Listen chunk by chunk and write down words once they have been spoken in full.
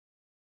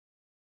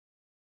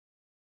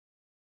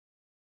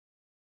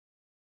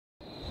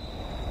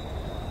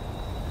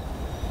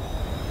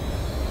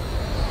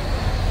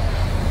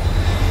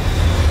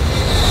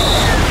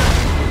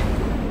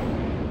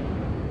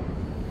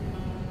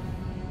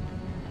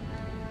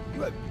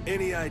You have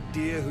any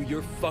idea who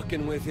you're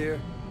fucking with here?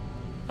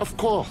 Of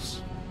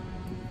course.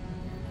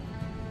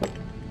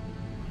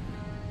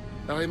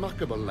 A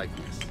remarkable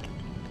likeness.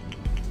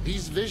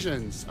 These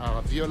visions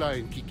are Viola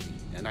and Kiki,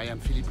 and I am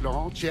Philippe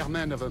Laurent,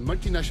 chairman of a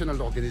multinational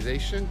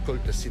organization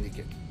called the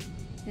Syndicate.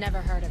 Never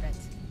heard of it.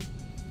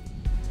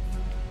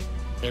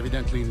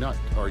 Evidently not,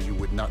 or you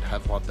would not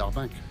have robbed our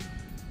bank.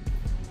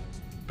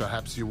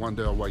 Perhaps you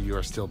wonder why you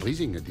are still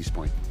breathing at this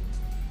point.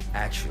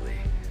 Actually,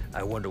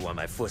 I wonder why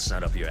my foot's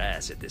not up your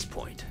ass at this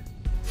point.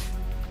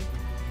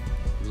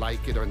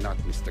 Like it or not,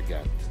 Mr.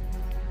 Gatt,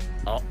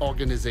 our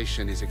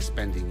organization is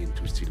expanding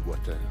into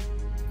Stillwater.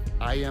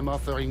 I am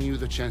offering you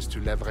the chance to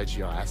leverage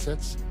your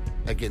assets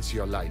against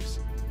your lives.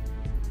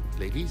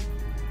 Ladies?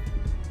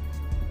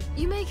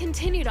 You may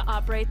continue to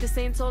operate the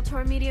Saint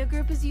Soltor Media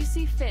Group as you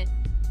see fit,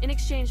 in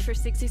exchange for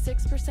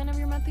 66% of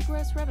your monthly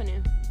gross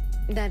revenue.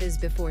 That is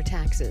before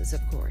taxes,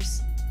 of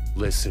course.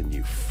 Listen,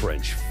 you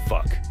French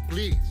fuck.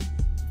 Please.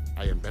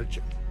 I am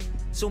Belgian.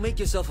 So make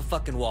yourself a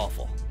fucking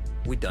waffle.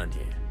 We done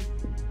here.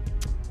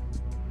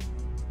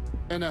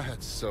 And I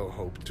had so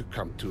hoped to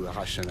come to a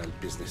rational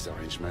business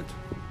arrangement.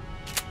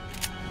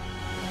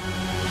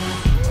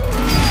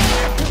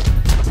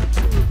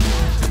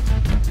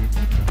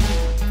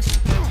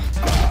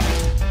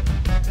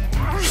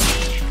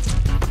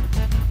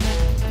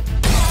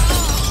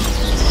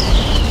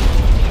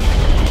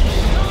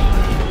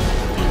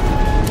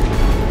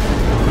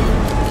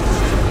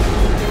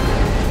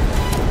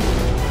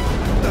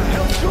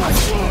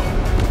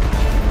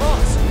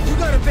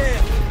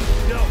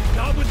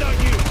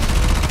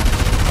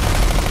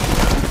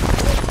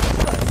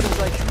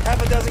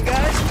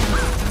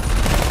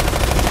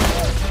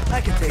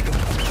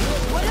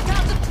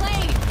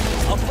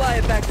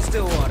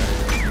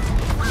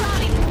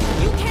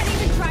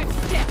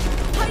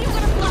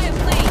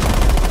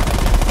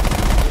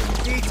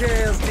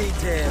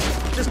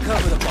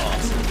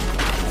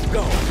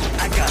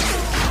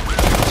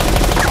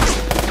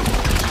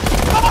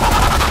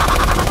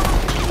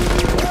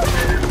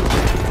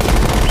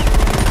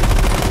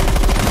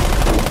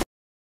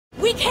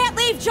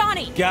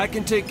 Gatt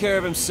can take care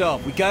of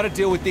himself. We gotta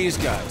deal with these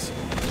guys.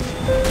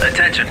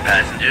 Attention,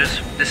 passengers.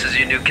 This is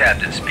your new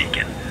captain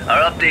speaking.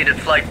 Our updated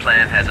flight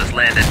plan has us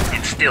landed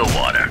in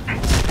Stillwater.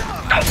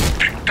 Oh,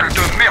 putain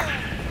de merde!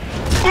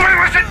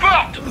 Ouvrez-moi cette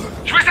porte!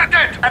 Jouez sa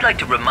tête! I'd like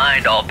to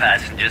remind all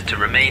passengers to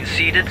remain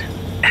seated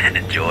and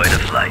enjoy the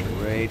flight.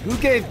 Great. Who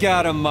gave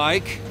Gatt a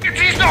mic? It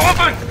is not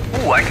open!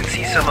 Ooh, I can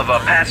see some of our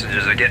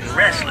passengers are getting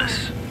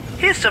restless.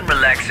 Here's some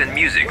relaxing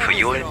music for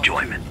your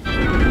enjoyment.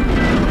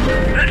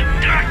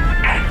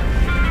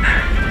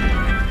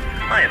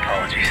 My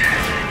apologies.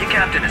 Your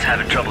captain is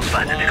having troubles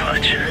finding the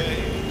clutch. Yo,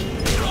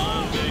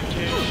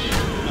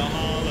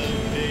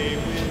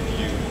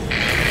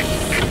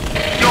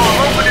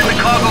 I'm opening the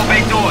cargo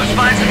bay doors.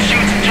 Find some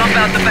chutes and jump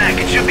out the back.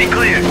 It should be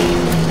clear.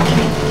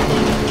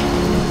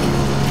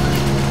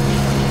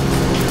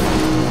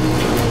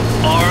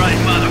 Alright,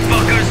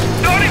 motherfuckers.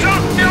 Doors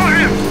up! Kill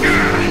him!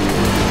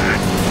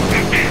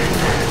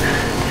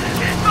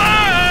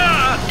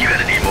 You're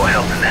gonna need more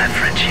help than that,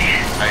 Frenchie.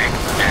 I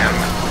am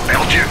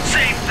Belgian.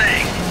 Same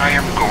thing. I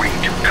am going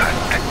to cut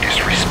that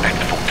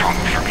disrespectful tongue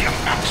from your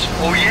mouth.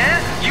 Oh yeah?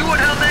 You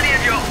and how many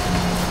of your...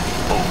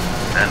 Oh,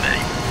 that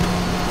many.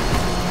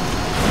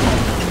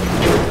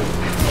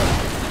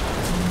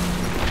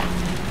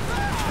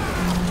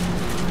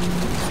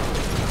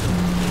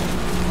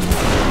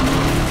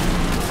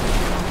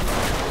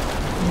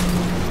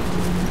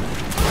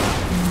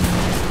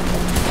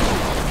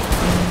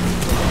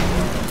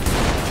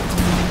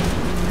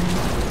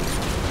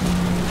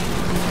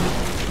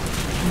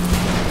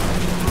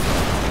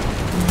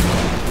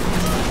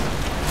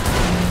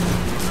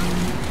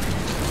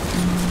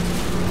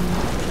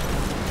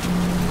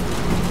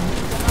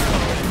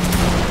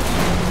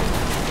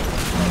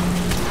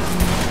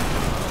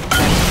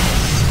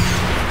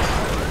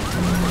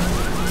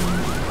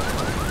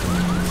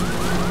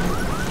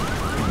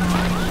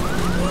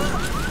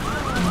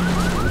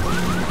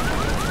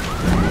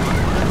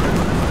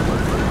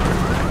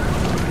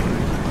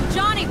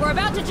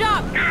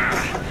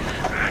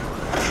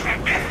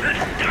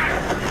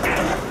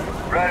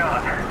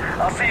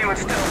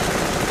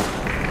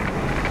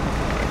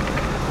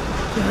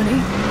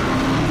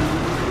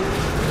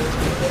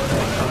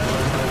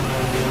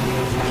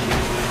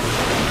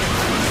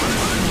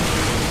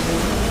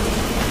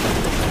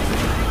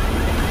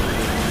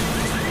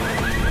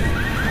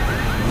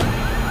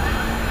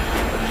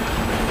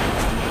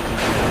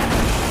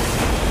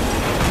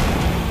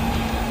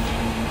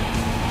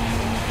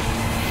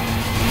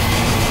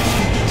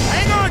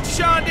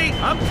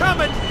 I'm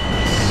coming!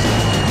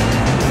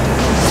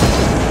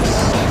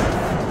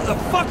 Where the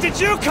fuck did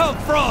you come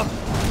from?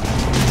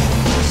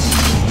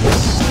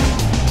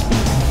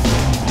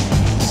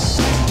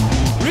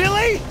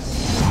 Really?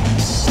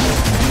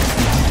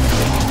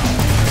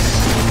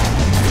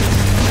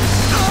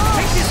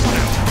 Take this one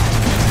out!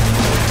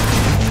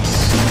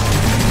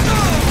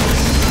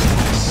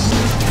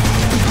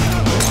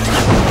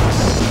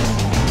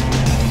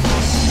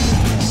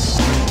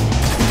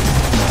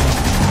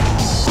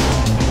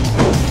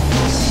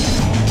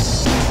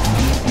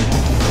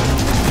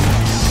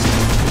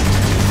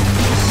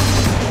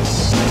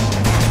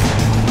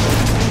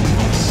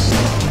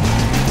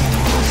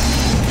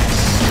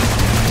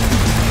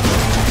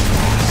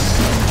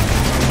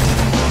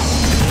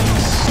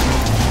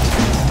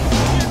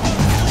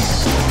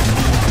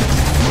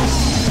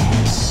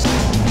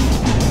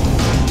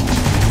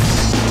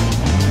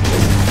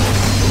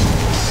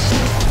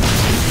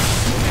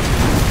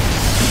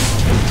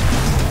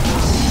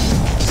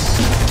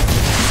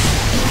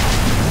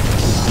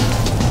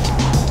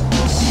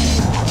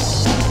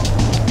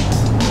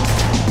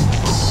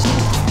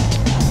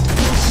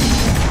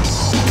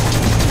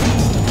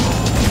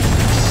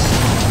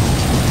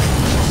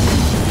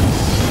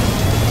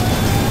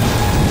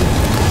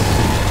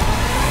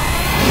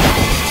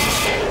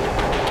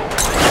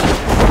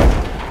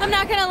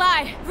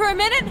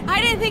 I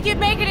didn't think you'd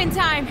make it in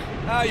time.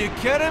 Are you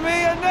kidding me?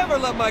 I never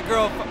let my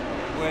girl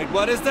Wait,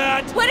 what is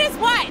that? What is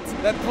what?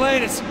 That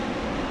plane is...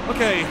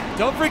 Okay,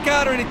 don't freak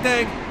out or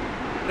anything.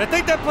 But I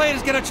think that plane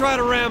is gonna try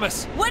to ram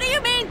us. What do you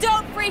mean,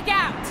 don't freak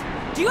out?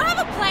 Do you have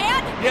a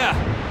plan? Yeah.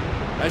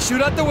 I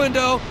shoot out the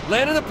window,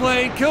 land in the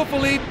plane, kill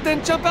Philippe,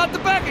 then jump out the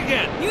back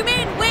again. You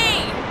mean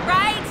we,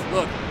 right?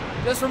 Look,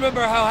 just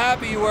remember how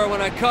happy you were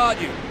when I caught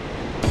you.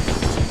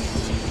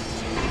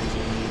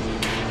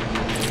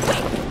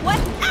 Wait, what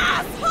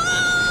asshole?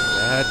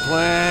 Bad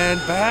plan,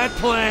 bad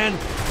plan.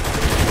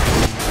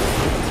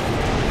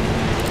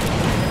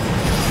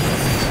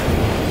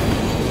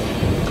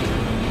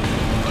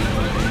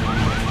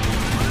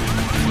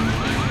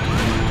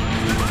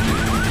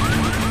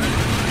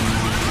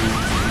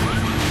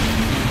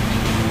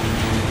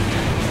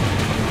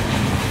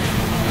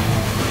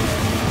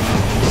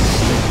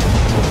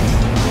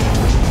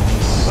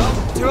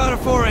 Well, 2 out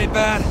of 4 ain't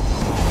bad.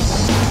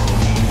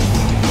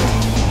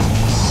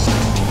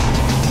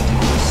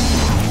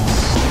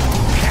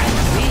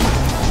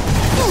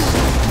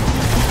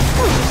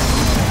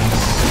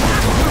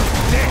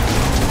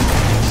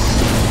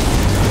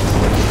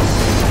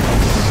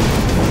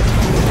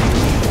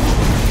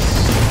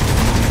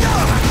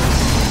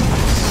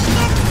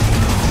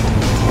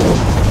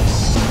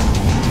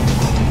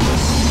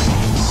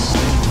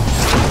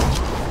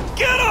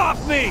 Get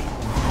off me!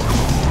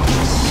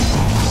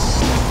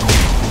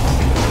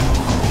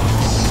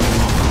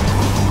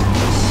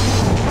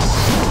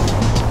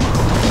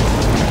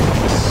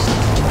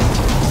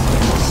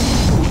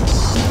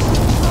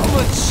 How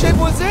much shit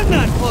was in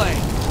that plane?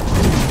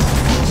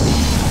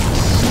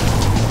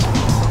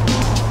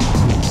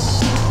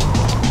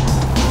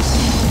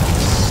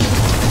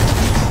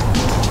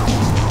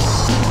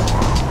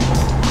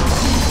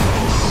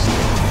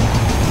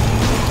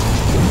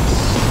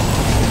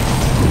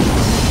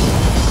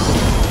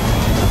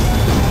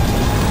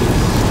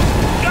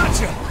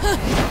 Gotcha!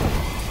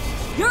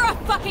 You're a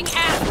fucking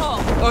asshole!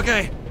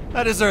 Okay,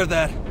 I deserve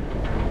that.